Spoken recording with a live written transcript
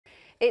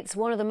It's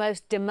one of the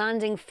most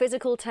demanding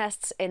physical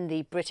tests in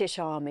the British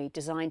Army,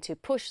 designed to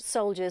push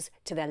soldiers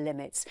to their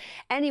limits.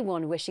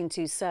 Anyone wishing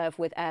to serve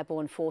with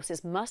Airborne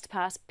Forces must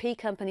pass P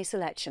Company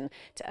selection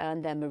to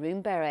earn their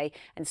maroon beret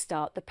and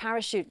start the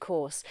parachute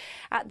course.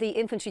 At the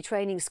Infantry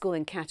Training School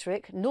in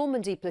Catterick,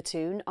 Normandy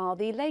Platoon are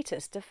the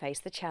latest to face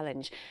the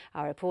challenge.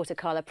 Our reporter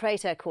Carla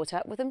Prater caught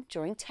up with them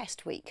during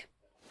test week.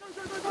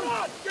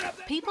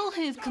 People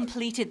who've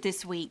completed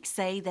this week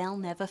say they'll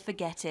never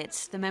forget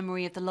it. The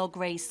memory of the log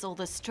race or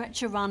the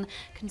stretcher run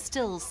can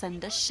still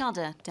send a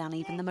shudder down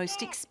even the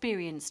most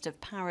experienced of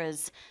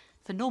paras.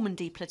 For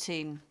Normandy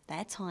Platoon,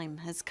 their time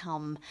has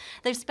come.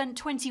 They've spent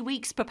 20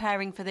 weeks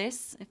preparing for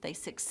this. If they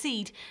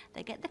succeed,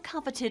 they get the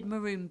coveted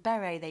maroon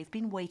beret they've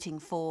been waiting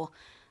for.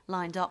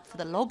 Lined up for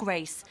the log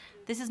race,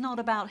 this is not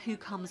about who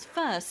comes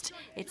first.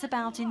 It's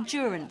about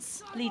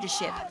endurance,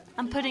 leadership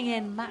and putting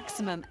in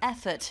maximum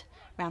effort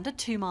round a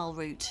 2-mile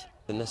route.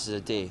 And this is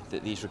a day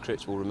that these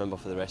recruits will remember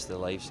for the rest of their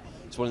lives.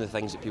 It's one of the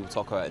things that people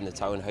talk about in the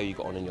town, how you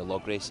got on in your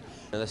log race.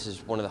 And this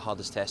is one of the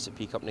hardest tests at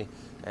P Company.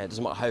 It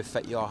doesn't matter how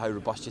fit you are, how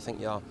robust you think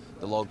you are,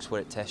 the log's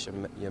where it tests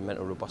your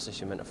mental robustness,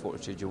 your mental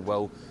fortitude, your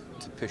will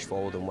to push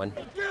forward and win.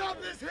 Get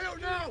up this hill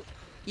now!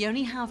 You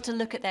only have to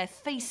look at their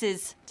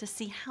faces to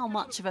see how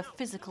much of a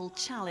physical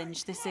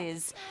challenge this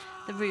is.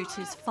 The route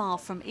is far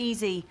from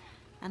easy,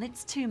 and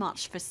it's too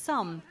much for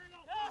some,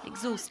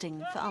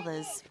 exhausting for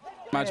others.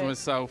 Imagine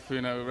myself,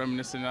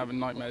 reminiscing and having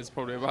nightmares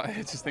probably about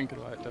it, just thinking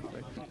about it,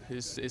 definitely.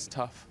 It's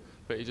tough,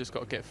 but you just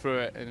got to get through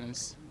it,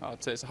 and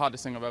I'd say it's the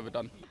hardest thing I've ever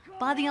done.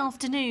 By the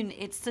afternoon,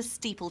 it's the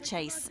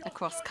steeplechase, a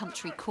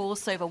cross-country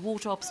course over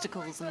water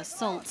obstacles and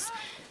assaults.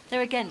 They're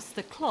against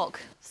the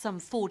clock, some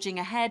forging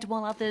ahead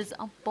while others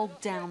are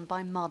bogged down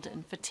by mud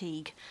and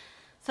fatigue.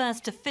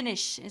 First to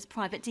finish is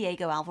Private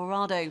Diego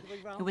Alvarado,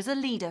 who was a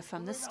leader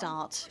from the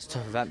start. It's a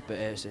tough event, but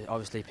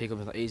obviously P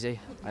Company's not easy.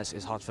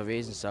 It's hard for a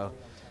reason, so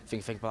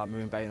think about that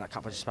maroon beret and that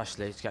cap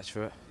especially to get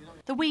through it.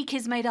 The week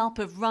is made up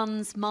of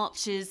runs,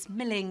 marches,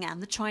 milling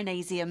and the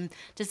Trinasium,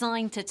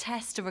 designed to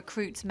test a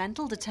recruit's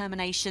mental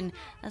determination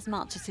as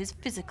much as his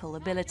physical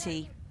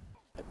ability.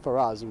 For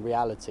us, in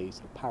reality,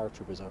 the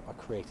paratroopers are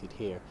created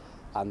here,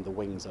 and the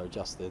wings are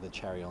just the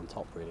cherry on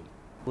top, really.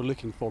 We're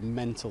looking for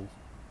mental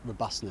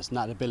robustness and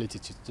that ability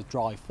to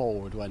drive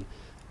forward when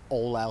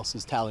all else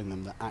is telling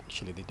them that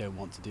actually they don't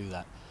want to do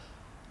that.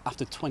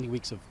 After 20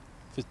 weeks of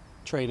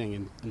training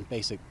in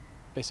basic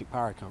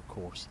paracord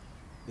course,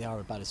 they are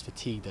about as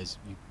fatigued as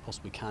you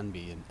possibly can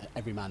be, and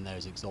every man there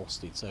is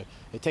exhausted. So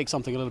it takes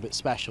something a little bit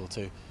special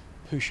to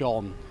push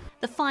on.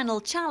 The final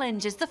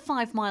challenge is the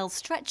 5-mile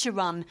stretcher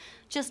run,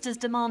 just as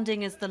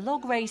demanding as the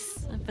log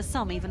race, and for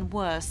some even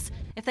worse.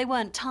 If they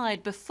weren't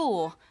tired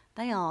before,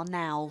 they are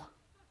now.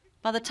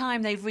 By the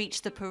time they've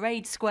reached the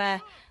parade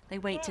square, they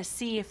wait to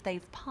see if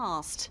they've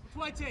passed.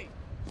 20.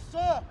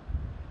 Sir!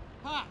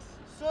 Pass!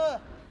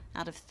 Sir!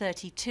 Out of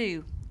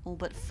 32, all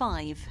but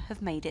 5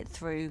 have made it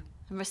through.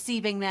 And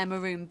receiving their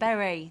maroon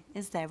beret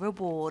is their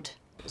reward.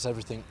 It's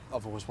everything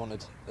I've always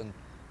wanted, and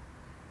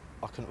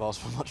I couldn't have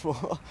asked for much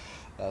more.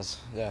 It's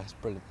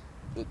brilliant.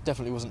 It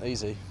definitely wasn't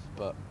easy,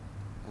 but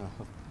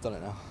I've done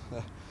it now.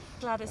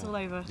 Glad it's all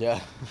over. Yeah.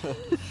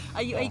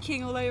 Are you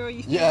aching all over? Are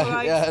you feeling all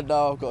right? Yeah,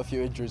 no, I've got a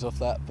few injuries off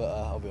that, but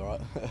I'll be all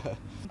right.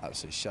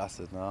 Absolutely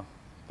shattered now,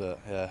 but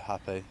yeah,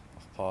 happy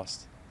I've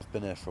passed. I've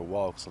been here for a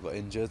while because I got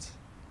injured,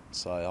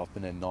 so I've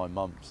been here 9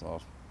 months. I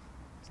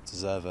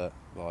deserve it.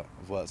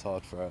 I've worked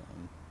hard for it,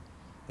 and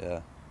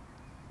yeah,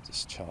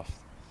 just chuffed.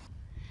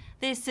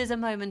 This is a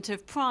moment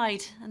of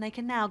pride, and they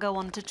can now go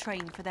on to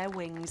train for their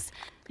wings.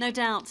 No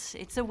doubt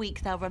it's a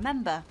week they'll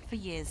remember for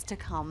years to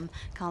come.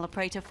 Carla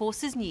Prater,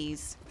 Forces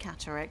News,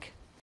 Catterick.